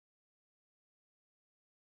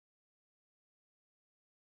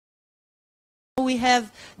We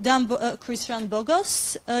have Dan Christian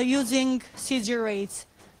Bogos using CGRateS.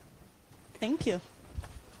 Thank you.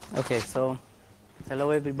 Okay, so hello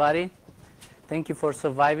everybody. Thank you for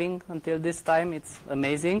surviving until this time. It's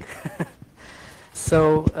amazing.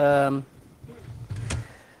 So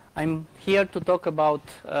I'm here to talk about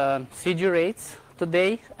CGRateS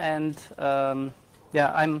today, and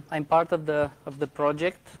yeah, I'm part of the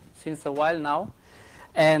project since a while now,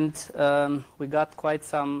 and we got quite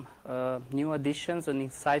some new additions and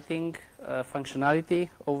exciting functionality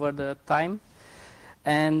over the time,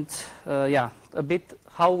 and yeah, a bit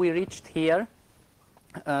how we reached here,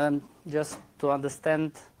 just to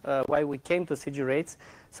understand why we came to CGRateS.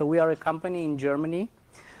 So we are a company in Germany.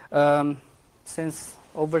 Since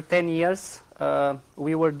over 10 years,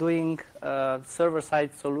 we were doing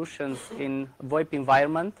server-side solutions in VoIP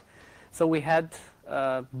environment. So we had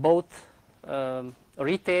both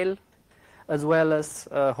retail as well as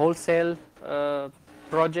wholesale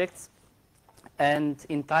projects. And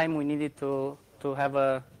in time, we needed to have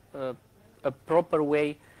a proper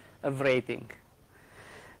way of rating.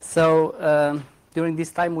 So during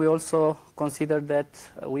this time, we also considered that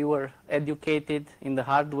we were educated in the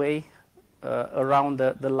hard way around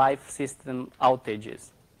the live system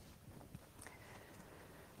outages.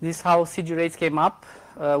 This is how CGRateS came up.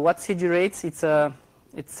 What CGRateS?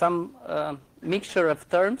 It's some mixture of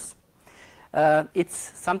terms.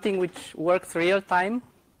 It's something which works real time.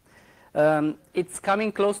 It's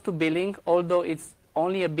coming close to billing, although it's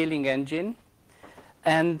only a billing engine.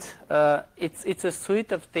 And it's a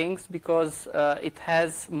suite of things because it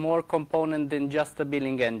has more component than just a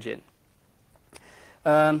billing engine.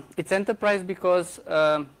 It's enterprise because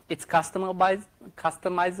it's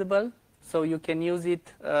customizable, so you can use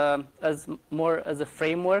it as a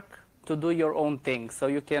framework to do your own thing. So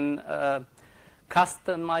you can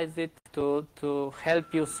customize it to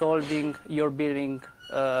help you solving your billing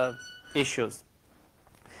issues.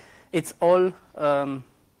 It's all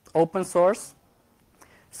open source.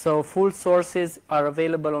 So full sources are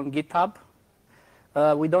available on GitHub.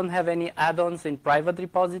 We don't have any add-ons in private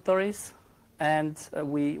repositories, and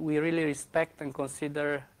we really respect and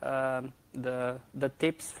consider the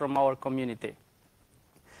tips from our community.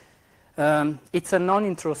 It's a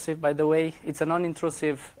non-intrusive, by the way, it's a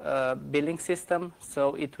non-intrusive billing system,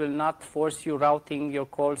 so it will not force you routing your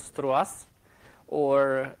calls through us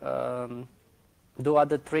or do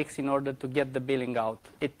other tricks in order to get the billing out.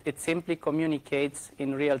 It simply communicates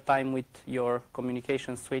in real time with your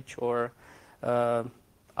communication switch or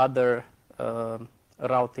other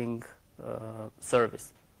routing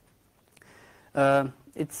service.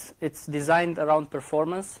 It's designed around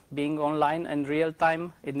performance, being online and real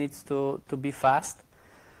time. It needs to be fast.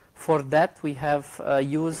 For that, we have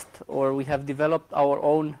we have developed our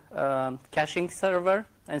own caching server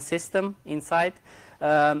and system inside.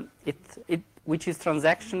 Which is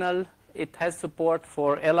transactional. It has support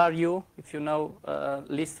for LRU, if you know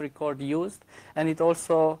list record used, and it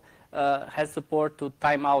also has support to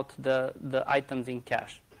time out the items in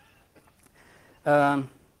cache.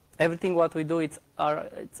 Everything what we do, it's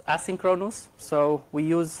asynchronous, so we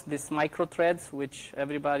use these micro threads, which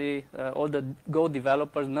everybody, all the Go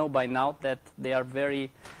developers know by now that they are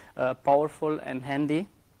very powerful and handy.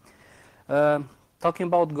 Talking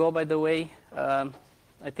about Go, by the way,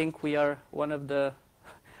 I think we are one of the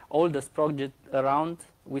oldest projects around.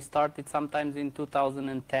 We started sometimes in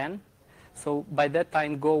 2010. So by that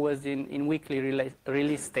time, Go was in weekly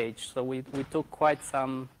release stage. So we took quite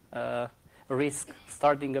some risk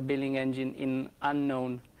starting a billing engine in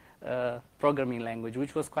unknown programming language,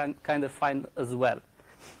 which was kind of fun as well.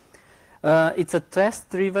 It's a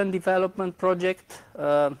test-driven development project.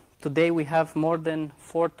 Today we have more than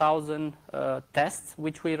 4,000 tests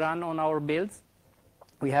which we run on our builds.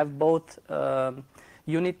 We have both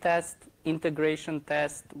unit test, integration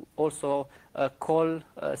test, also call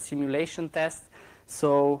simulation test.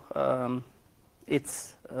 So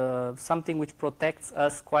it's something which protects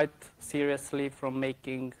us quite seriously from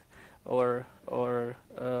making or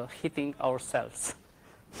hitting ourselves.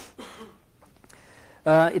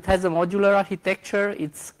 It has a modular architecture.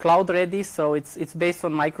 It's cloud ready, so it's based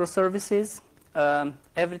on microservices.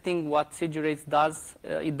 Everything what CGRateS does,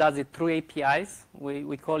 it does it through APIs.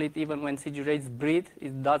 We call it, even when CGRateS breathe,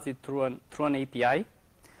 it does it through an API.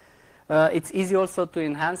 It's easy also to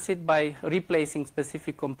enhance it by replacing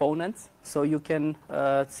specific components. So you can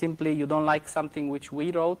simply, you don't like something which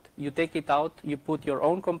we wrote, you take it out, you put your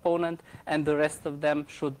own component, and the rest of them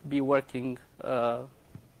should be working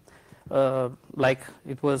like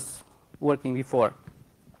it was working before.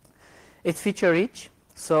 It's feature rich.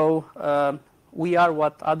 So we are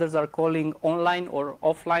what others are calling online or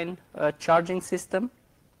offline charging system.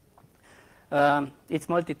 It's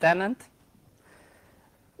multi-tenant.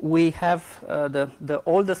 We have the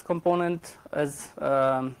oldest component as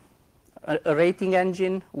a rating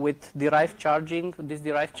engine with derived charging. This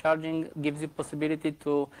derived charging gives you possibility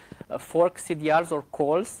to fork CDRs or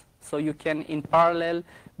calls, so you can in parallel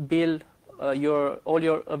build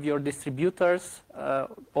all of your distributors,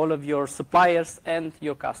 all of your suppliers, and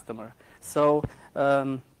your customer. So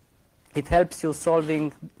it helps you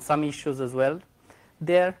solving some issues as well.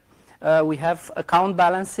 There we have account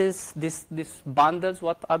balances. This bundles,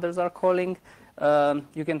 what others are calling.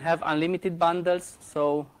 You can have unlimited bundles.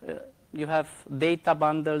 So you have data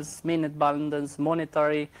bundles, minute bundles,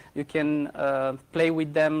 monetary. You can play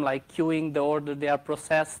with them, like queuing the order they are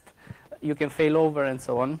processed. You can fail over and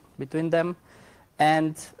so on between them.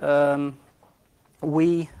 And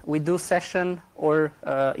we do session or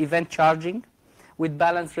event charging with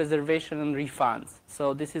balance reservation and refunds.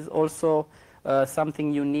 So this is also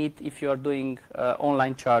something you need if you are doing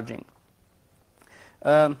online charging.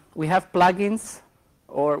 We have plugins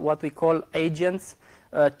or what we call agents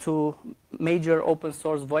to major open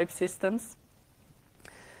source VoIP systems.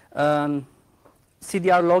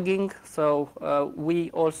 CDR logging, so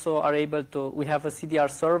we also are able to, we have a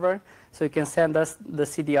CDR server, so you can send us the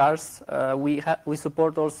CDRs. We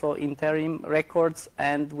support also interim records,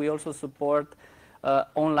 and we also support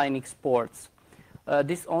online exports.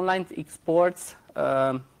 This online exports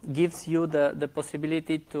gives you the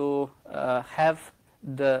possibility to have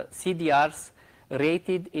the CDRs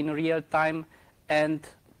rated in real time and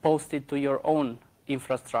posted to your own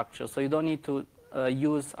infrastructure. So you don't need to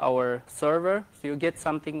use our server. So you get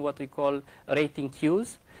something what we call rating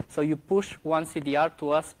queues. So you push one CDR to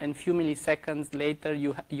us, and few milliseconds later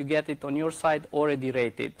you get it on your side already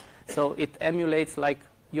rated. So it emulates like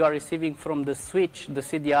you are receiving from the switch the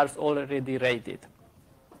CDRs already rated.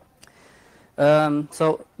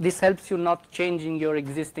 So this helps you not changing your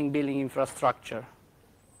existing billing infrastructure.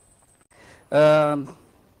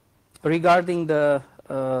 Regarding the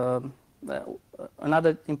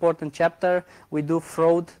another important chapter, we do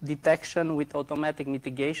fraud detection with automatic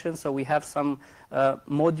mitigation. So we have some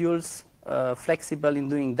modules flexible in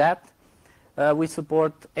doing that. We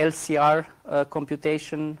support LCR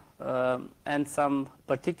computation and some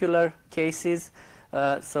particular cases.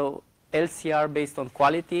 So LCR based on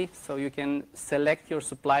quality, so you can select your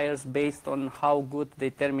suppliers based on how good they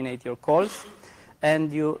terminate your calls.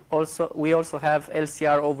 And we also have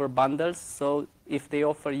LCR over bundles, so if they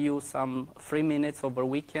offer you some free minutes over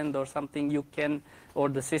weekend or something, you can, or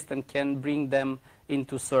the system can bring them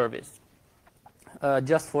into service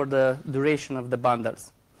just for the duration of the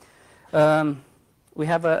bundles. We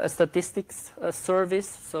have a statistics service,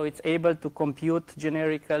 so it's able to compute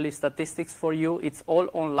generically statistics for you. It's all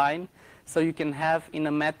online, so you can have in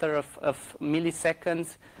a matter of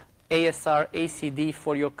milliseconds ASR, ACD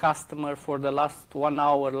for your customer for the last 1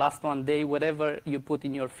 hour, last 1 day, whatever you put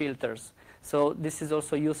in your filters. So this is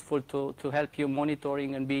also useful to help you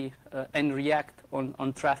monitoring and and react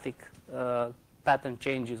on traffic pattern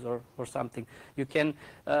changes or something. You can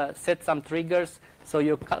set some triggers so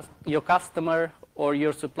your customer or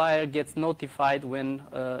your supplier gets notified when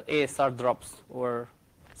ASR drops,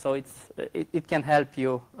 so it can help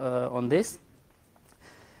you on this.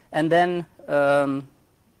 And then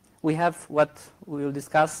we have what we will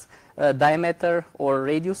discuss, diameter or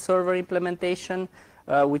radius server implementation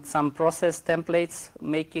with some process templates,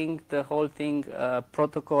 making the whole thing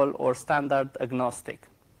protocol or standard agnostic.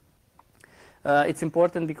 It's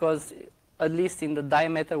important because at least in the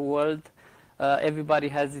diameter world, everybody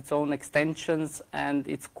has its own extensions, and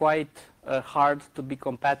it's quite hard to be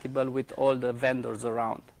compatible with all the vendors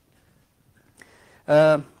around.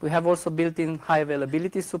 We have also built-in high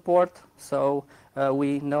availability support, so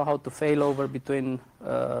we know how to fail over between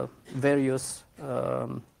various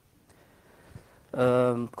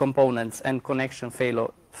components and connection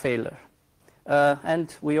failure.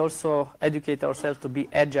 And we also educate ourselves to be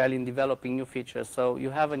agile in developing new features. So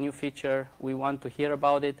you have a new feature, we want to hear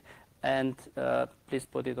about it, and please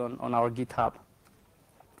put it on our GitHub.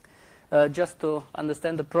 Just to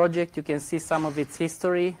understand the project, you can see some of its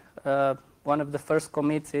history. One of the first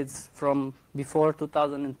commits is from before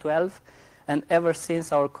 2012, and ever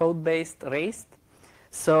since our code base raised.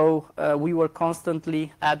 So we were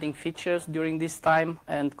constantly adding features during this time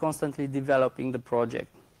and constantly developing the project.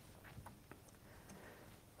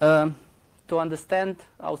 To understand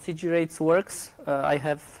how CGRateS works, I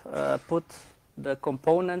have put the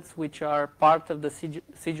components which are part of the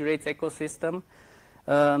CGRateS ecosystem.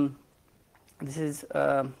 This is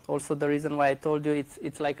also the reason why I told you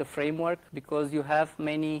it's like a framework, because you have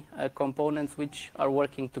many components which are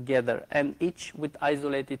working together, and each with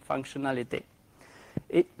isolated functionality.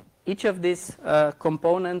 Each of these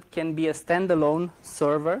components can be a standalone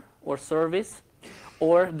server or service,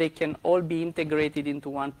 or they can all be integrated into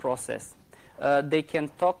one process. They can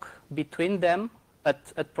talk between them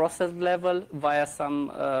at process level via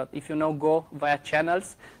some, if you know Go, via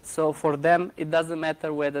channels. So for them, it doesn't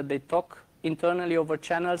matter whether they talk internally over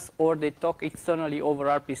channels or they talk externally over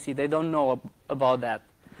RPC. They don't know about that.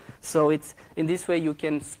 So it's in this way you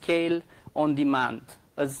can scale on demand.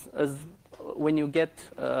 As when you get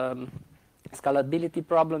scalability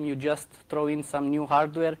problem, you just throw in some new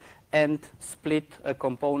hardware and split a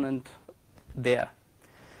component there.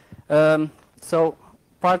 So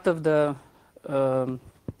part of the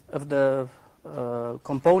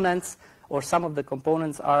components, or some of the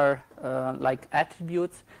components, are like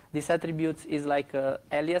attributes. These attributes is like a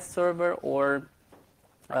alias server or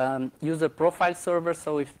user profile server.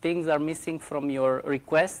 So if things are missing from your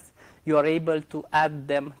requests, you are able to add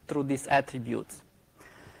them through these attributes.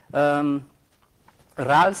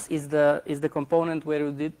 RALs is the component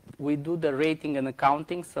where we do the rating and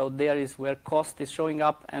accounting. So there is where cost is showing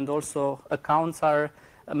up and also accounts are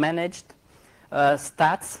managed.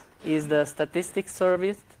 Stats is the statistics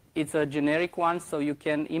service. It's a generic one, so you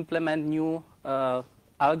can implement new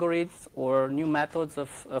algorithms or new methods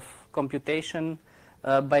of computation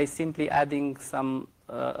by simply adding some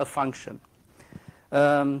a function.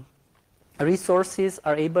 Resources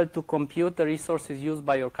are able to compute the resources used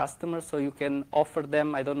by your customers, so you can offer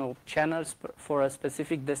them, I don't know, channels for a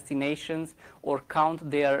specific destinations, or count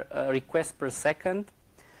their requests per second.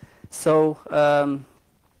 So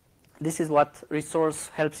this is what resource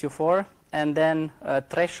helps you for. And then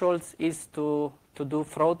thresholds is to do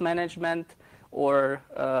fraud management or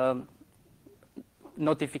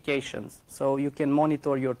notifications, so you can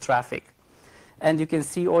monitor your traffic. And you can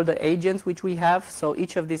see all the agents which we have. So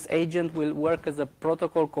each of these agents will work as a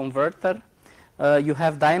protocol converter. You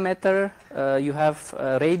have diameter, you have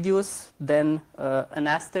radius, then an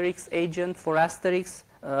asterisk agent for asterisk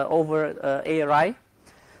over ARI.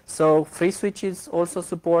 So free switch is also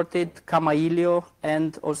supported, Kamailio,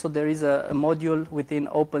 and also there is a module within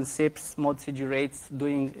OpenSIPs, mod CGRateS,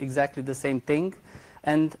 doing exactly the same thing,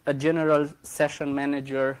 and a general session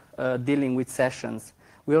manager dealing with sessions.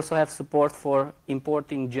 We also have support for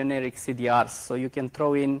importing generic CDRs, so you can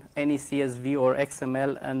throw in any CSV or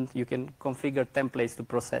XML and you can configure templates to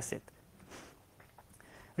process it.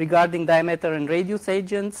 Regarding diameter and radius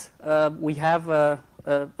agents, we have,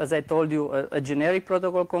 as I told you, a generic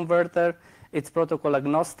protocol converter. It's protocol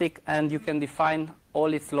agnostic, and you can define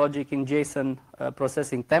all its logic in JSON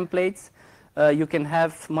processing templates. You can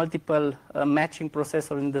have multiple matching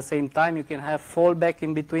processors in the same time. You can have fallback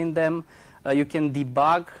in between them. You can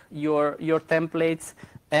debug your templates,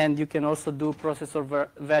 and you can also do processor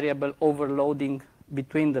variable overloading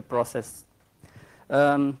between the process.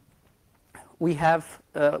 We have,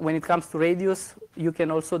 when it comes to radius, you can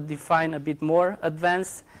also define a bit more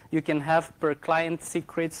advanced. You can have per client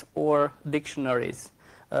secrets or dictionaries.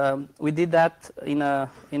 We did that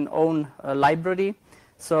in own library,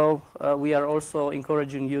 so we are also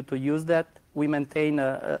encouraging you to use that. We maintain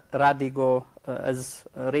a Radigo as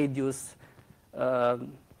a radius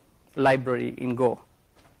library in Go.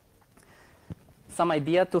 Some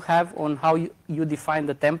idea to have on how you define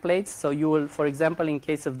the templates. So you will, for example, in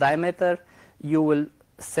case of diameter, you will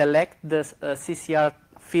select the CCR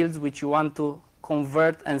fields which you want to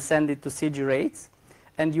convert and send it to CGRateS,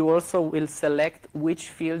 and you also will select which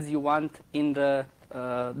fields you want in the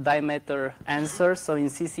diameter answer. So in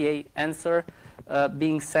CCA answer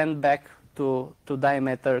being sent back to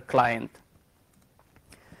diameter client.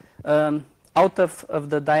 Out of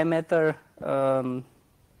the diameter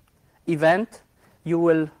event, you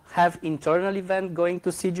will have internal event going to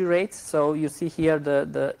CGRateS. So you see here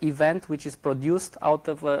the event which is produced out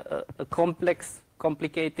of a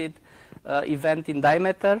complicated event in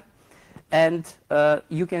diameter. And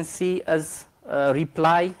you can see as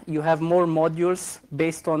reply, you have more modules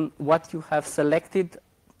based on what you have selected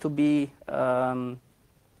to be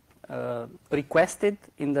requested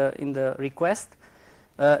in the request.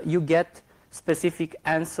 You get specific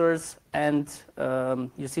answers, and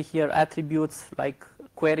you see here attributes like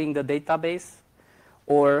querying the database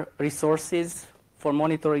or resources. For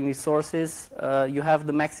monitoring resources, you have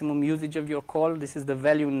the maximum usage of your call. This is the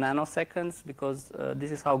value in nanoseconds, because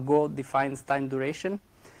this is how Go defines time duration.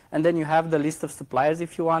 And then you have the list of suppliers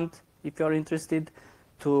if you want, if you're interested,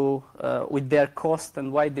 to with their cost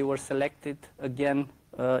and why they were selected. Again,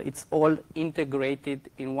 it's all integrated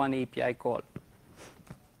in one API call.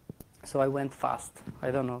 So I went fast.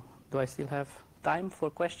 I don't know. Do I still have time for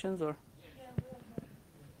questions or?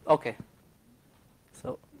 Okay.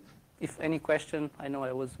 So if any question, I know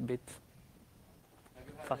I was a bit Have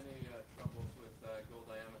you had fast. any troubles with goal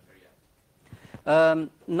diameter yet?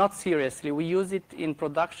 Not seriously. We use it in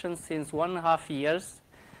production since 1.5 years.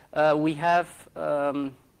 We have,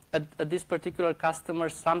 at this particular customer,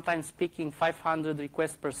 sometimes peaking 500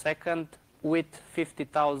 requests per second with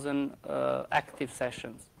 50,000 active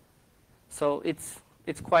sessions. So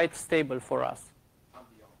it's quite stable for us. I'm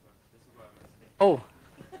the author. This is what I'm Oh,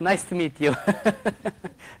 nice to meet you.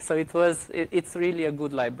 So it's really a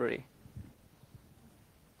good library.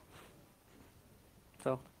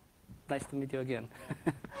 So nice to meet you again.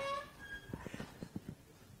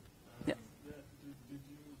 Yeah. Do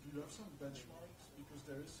you have some benchmarks? Because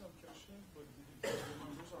there is some caching, but the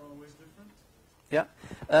numbers are always different. Yeah,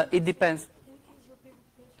 it depends.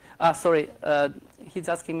 Sorry, he's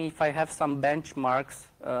asking me if I have some benchmarks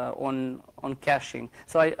on caching.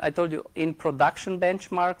 So I told you, in production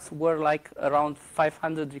benchmarks, we're like around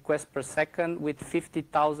 500 requests per second with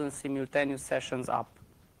 50,000 simultaneous sessions up.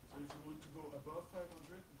 So if you want to go above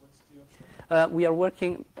 500, what's the option? We are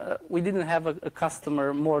working, we didn't have a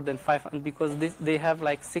customer more than 500 because they have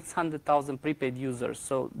like 600,000 prepaid users.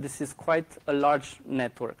 So this is quite a large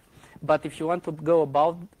network. But if you want to go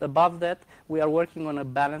above that, we are working on a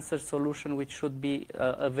balancer solution which should be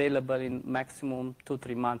available in maximum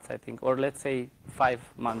 2-3 months, I think, or let's say 5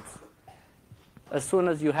 months. As soon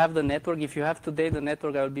as you have the network, if you have today the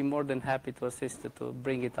network, I will be more than happy to assist you to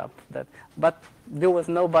bring it up. But there was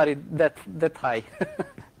nobody that high.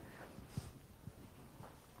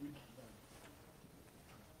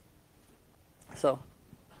 So,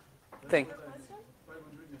 thank you.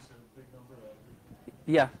 500 is a big number.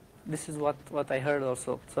 Yeah. This is what I heard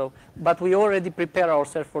also. So, but we already prepare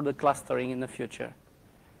ourselves for the clustering in the future.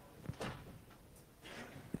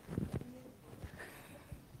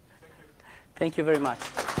 Thank you very much.